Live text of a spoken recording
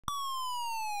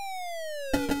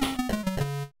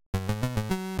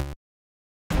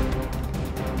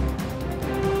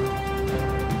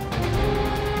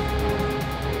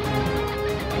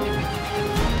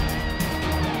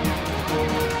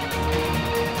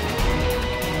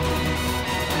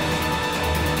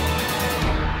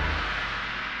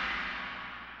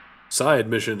Side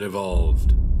mission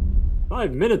evolved.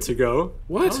 5 minutes ago?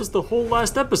 What? That was the whole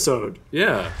last episode.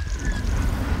 Yeah.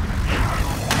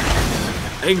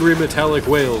 Angry metallic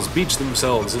whales beach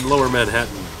themselves in Lower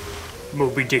Manhattan.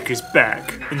 Moby Dick is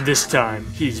back, and this time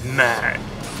he's mad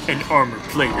and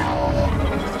armor-plated.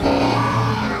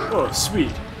 Oh,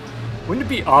 sweet. Wouldn't it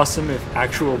be awesome if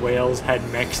actual whales had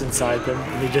mechs inside them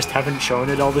and they just haven't shown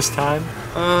it all this time?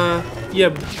 Yeah,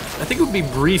 I think it would be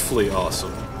briefly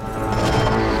awesome.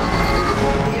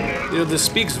 You know, this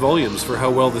speaks volumes for how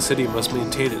well the city must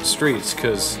maintain its streets,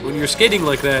 because when you're skating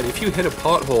like that, if you hit a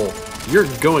pothole, you're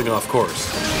going off course.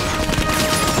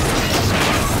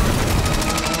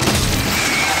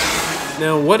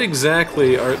 Now, what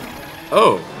exactly are...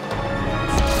 Oh,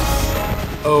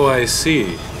 I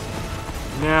see.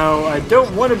 Now, I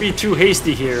don't want to be too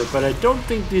hasty here, but I don't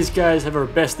think these guys have our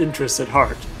best interests at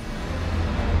heart.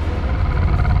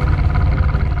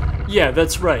 Yeah,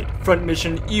 that's right. Front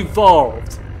mission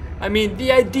evolved. I mean,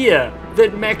 the idea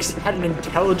that mechs had an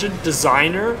intelligent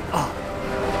designer? Oh.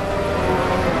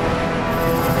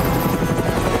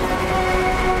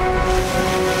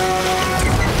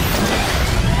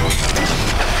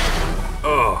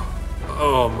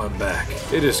 Oh, my back.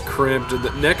 It is cramped, and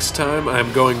the next time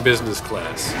I'm going business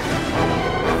class.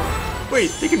 Wait,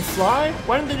 they can fly?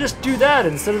 Why didn't they just do that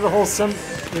instead of the whole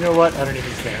You know what? I don't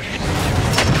even care.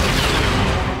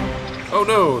 Oh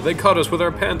no, they caught us with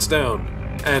our pants down.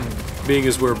 And being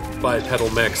as we're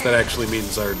bipedal mechs, that actually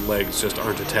means our legs just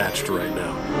aren't attached right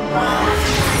now.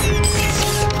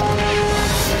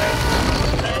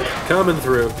 Coming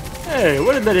through. Hey,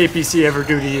 what did that APC ever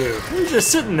do to you? You're just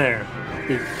sitting there,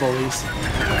 big bullies.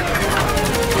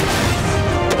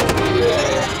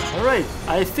 Alright,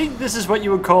 I think this is what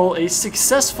you would call a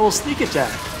successful sneak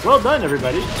attack. Well done,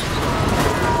 everybody.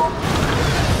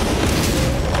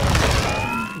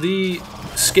 The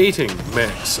skating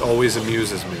mechs always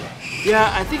amuses me.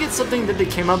 Yeah, I think it's something that they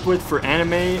came up with for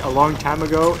anime a long time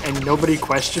ago, and nobody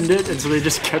questioned it, and so they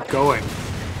just kept going.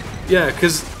 Yeah,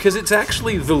 because it's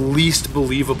actually the least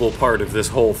believable part of this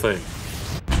whole thing.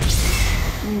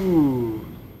 Ooh,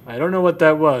 I don't know what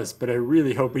that was, but I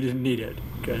really hope we didn't need it,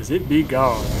 because it'd be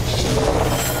gone.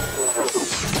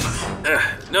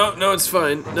 No, it's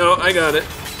fine. No, I got it.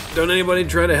 Don't anybody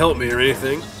try to help me or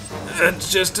anything.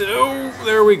 That's just... Oh,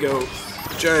 there we go.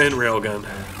 Giant railgun.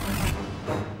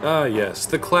 Ah, yes,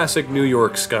 the classic New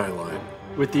York skyline.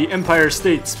 With the Empire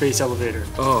State Space Elevator.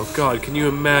 Oh god, can you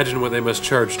imagine what they must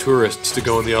charge tourists to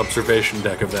go on the observation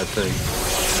deck of that thing?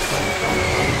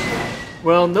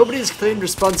 Well, nobody's claimed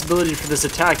responsibility for this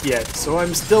attack yet, so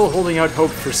I'm still holding out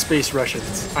hope for Space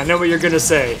Russians. I know what you're gonna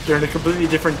say. They're in a completely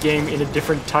different game in a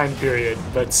different time period,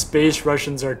 but Space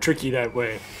Russians are tricky that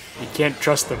way. You can't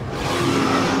trust them.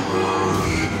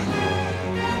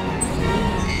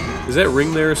 Is that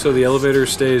ring there so the elevator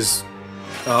stays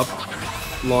up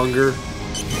longer?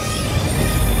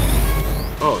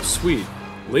 Oh, sweet.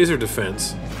 Laser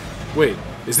defense. Wait,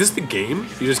 is this the game?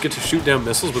 You just get to shoot down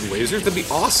missiles with lasers? That'd be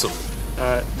awesome.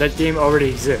 That game already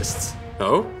exists.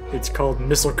 Oh? It's called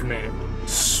Missile Command.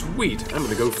 Sweet, I'm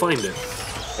gonna go find it.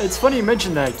 It's funny you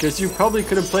mention that, because you probably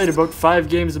could have played about 5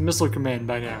 games of Missile Command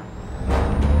by now.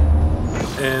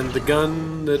 And the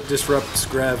gun that disrupts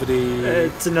gravity...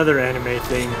 It's another anime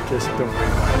thing, just don't worry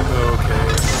about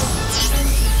it.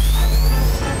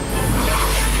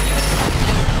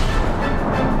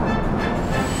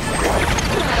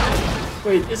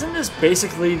 Okay. Wait, isn't this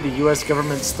basically the US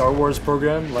government Star Wars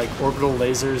program? Like orbital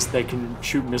lasers that can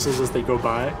shoot missiles as they go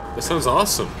by? That sounds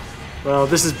awesome. Well,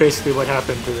 this is basically what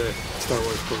happened to the Star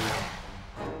Wars program.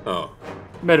 Oh.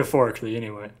 Metaphorically,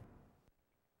 anyway.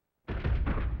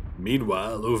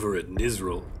 Meanwhile, over at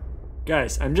Nisrel.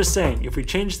 Guys, I'm just saying, if we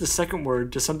change the second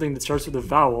word to something that starts with a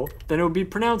vowel, then it would be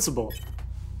pronounceable.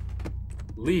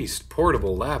 Least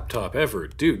portable laptop ever.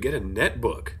 Dude, get a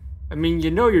netbook. I mean, you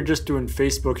know you're just doing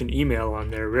Facebook and email on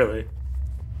there, really.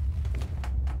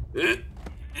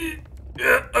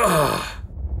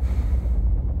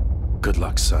 Good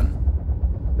luck,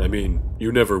 son. I mean,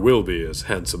 you never will be as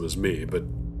handsome as me,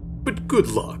 but good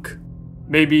luck.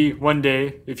 Maybe one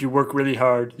day, if you work really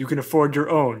hard, you can afford your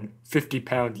own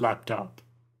 50-pound laptop.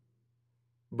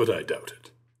 But I doubt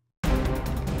it.